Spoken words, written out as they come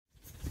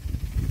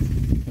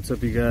What's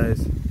up, you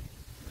guys?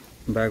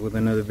 I'm back with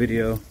another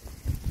video.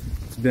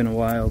 It's been a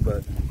while,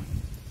 but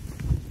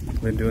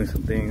I've been doing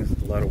some things,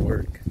 a lot of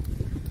work.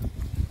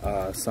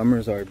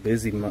 Summers are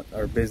busiest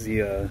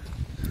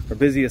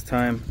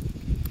time.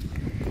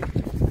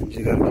 You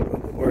just gotta keep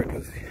up with work,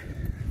 because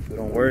if we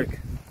don't work,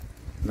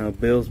 no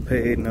bills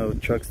paid, no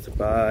trucks to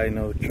buy,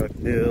 no truck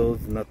bills,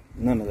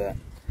 none of that.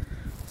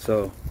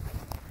 So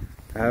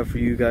I have for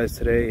you guys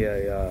today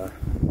a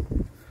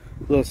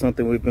little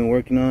something we've been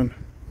working on.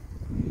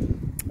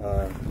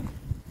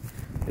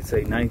 It's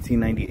a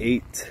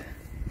 1998,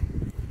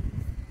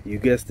 you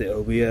guessed it,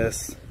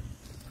 OBS,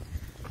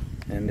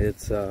 and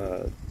it's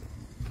lowered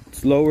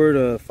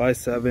to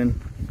 5.7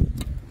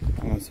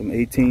 on some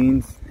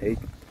 18s,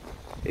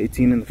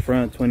 18 in the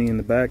front, 20 in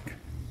the back,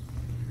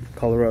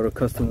 Colorado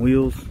custom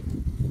wheels,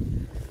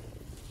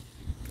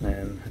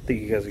 and I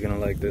think you guys are gonna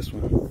like this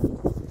one.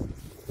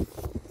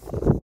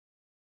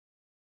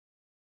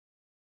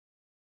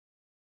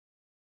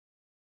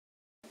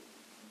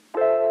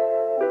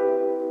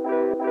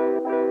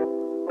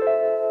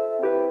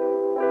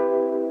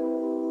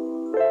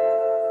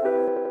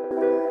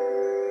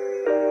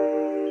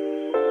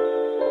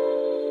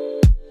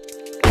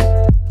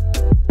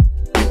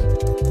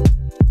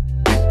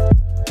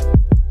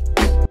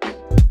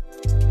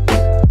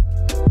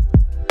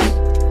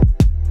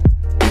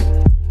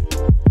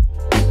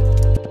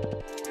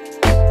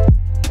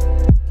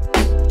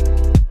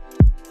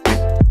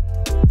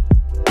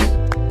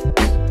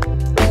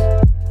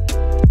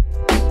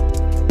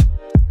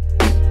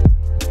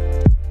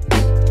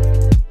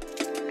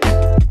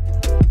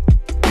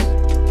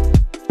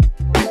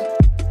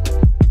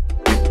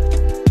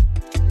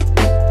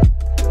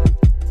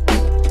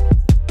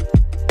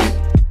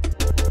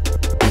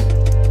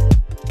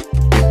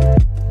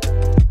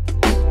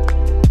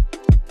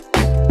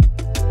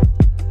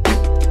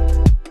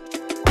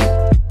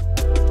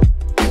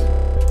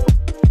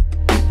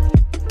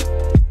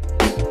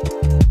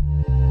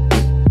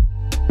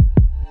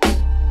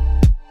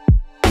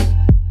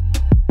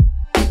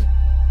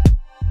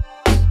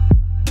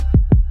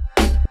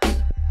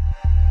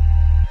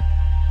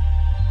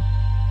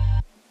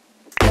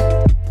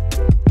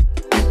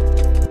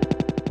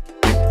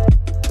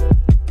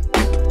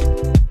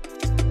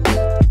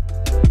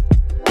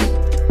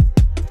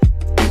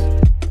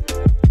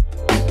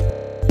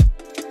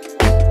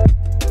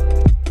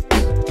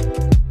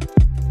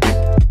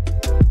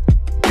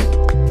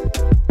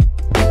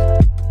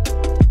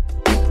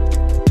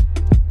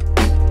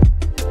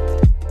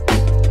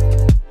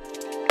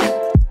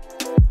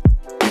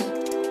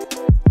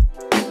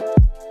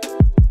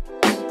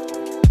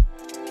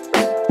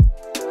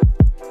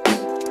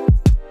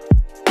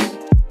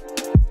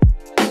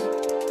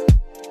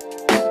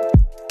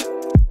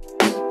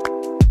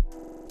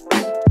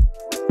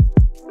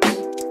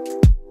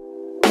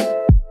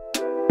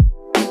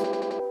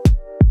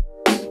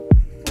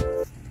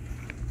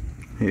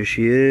 Here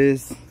she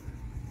is.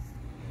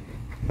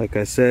 Like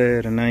I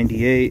said, a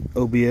 98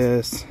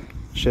 OBS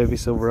Chevy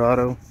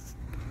Silverado.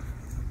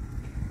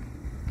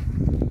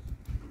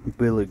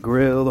 Billet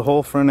grill. The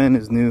whole front end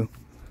is new.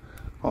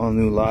 All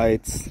new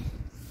lights,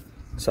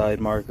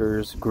 side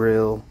markers,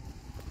 grill,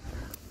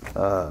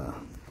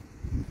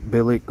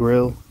 billet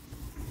grill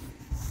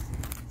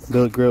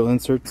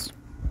inserts,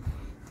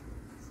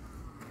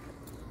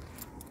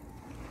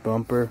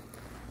 bumper.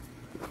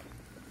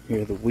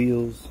 Here are the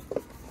wheels.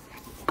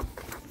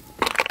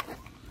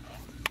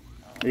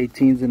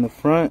 18s in the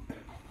front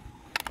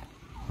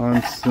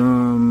on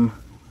some,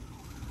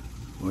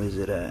 where is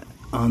it at?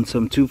 On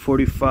some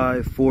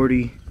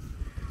 245/40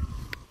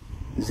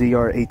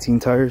 ZR 18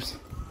 tires.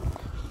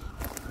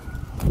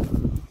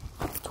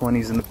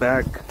 20s in the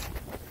back,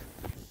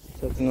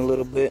 tucking a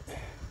little bit,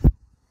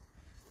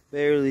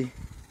 barely.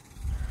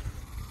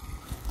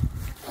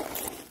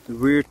 The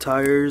rear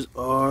tires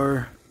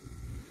are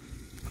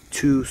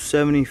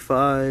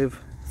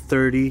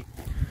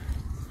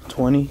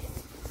 275/30/20.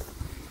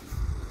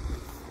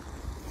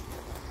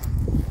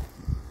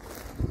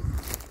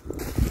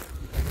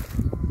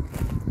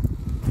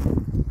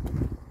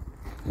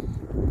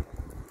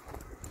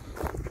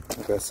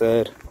 Like I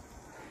said,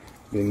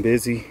 been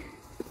busy.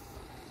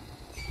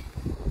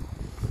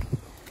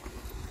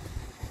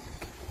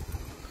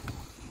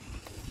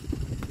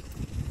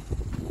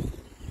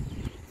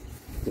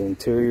 The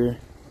interior,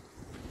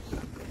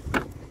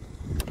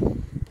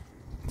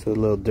 it's a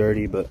little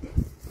dirty, but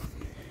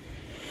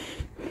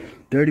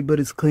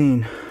it's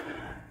clean.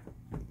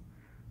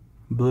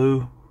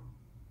 Blue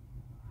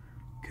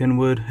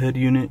Kenwood head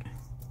unit.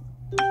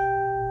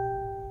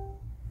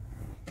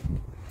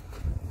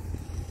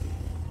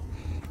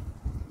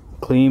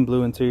 Clean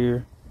blue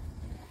interior.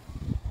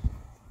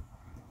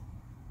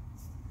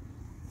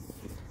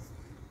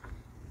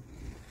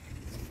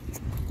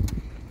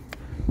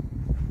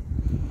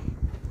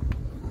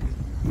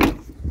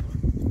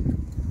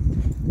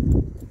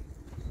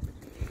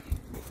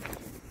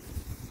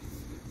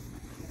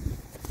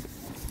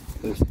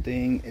 This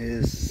thing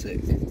is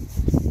sick.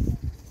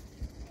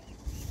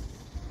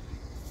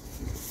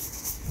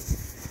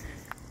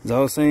 As I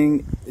was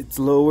saying, it's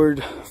lowered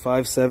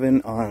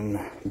 5.7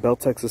 on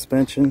BILLETS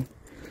suspension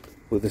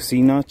with a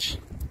C-notch.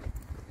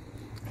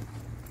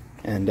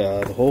 And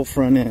the whole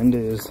front end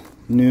is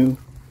new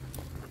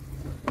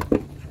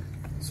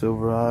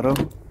Silverado.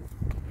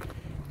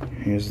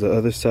 Here's the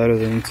other side of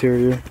the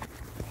interior.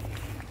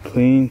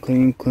 Clean,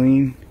 clean,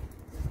 clean.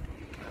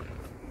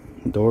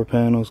 Door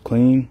panels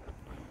clean.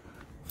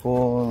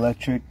 Full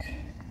electric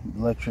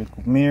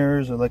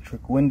mirrors,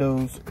 electric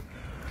windows,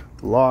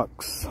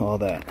 locks, all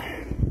that.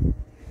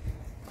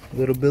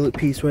 Little billet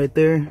piece right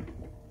there.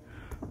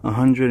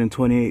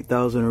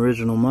 128,000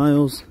 original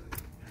miles.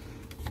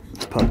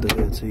 Let's pop the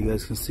hood so you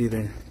guys can see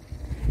the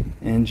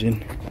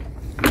engine.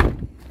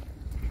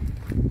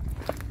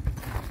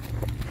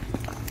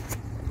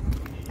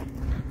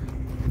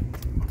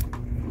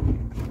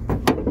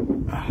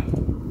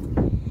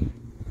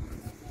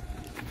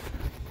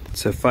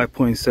 It's a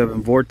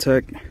 5.7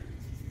 Vortec.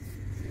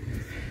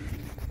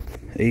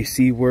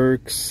 AC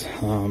works.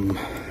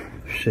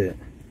 Shit.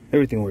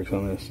 Everything works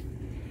on this.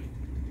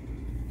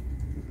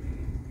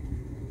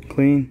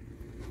 Clean.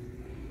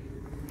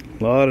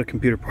 A lot of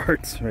computer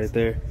parts right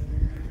there.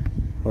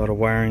 A lot of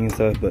wiring and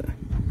stuff, but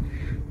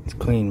it's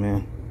clean,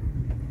 man.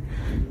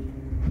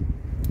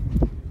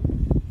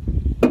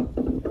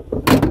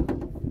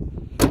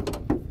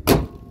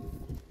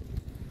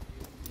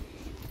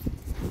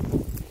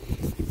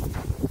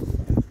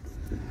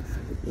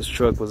 This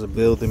truck was a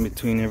build in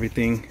between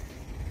everything.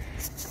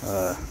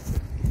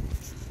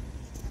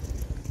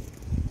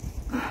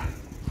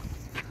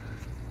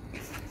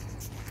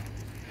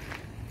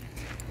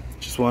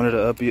 Just wanted to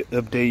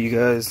update you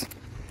guys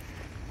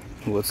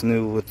what's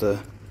new with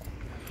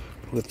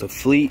the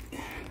fleet.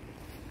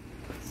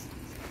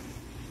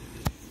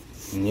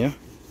 And yeah,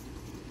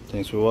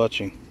 thanks for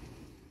watching.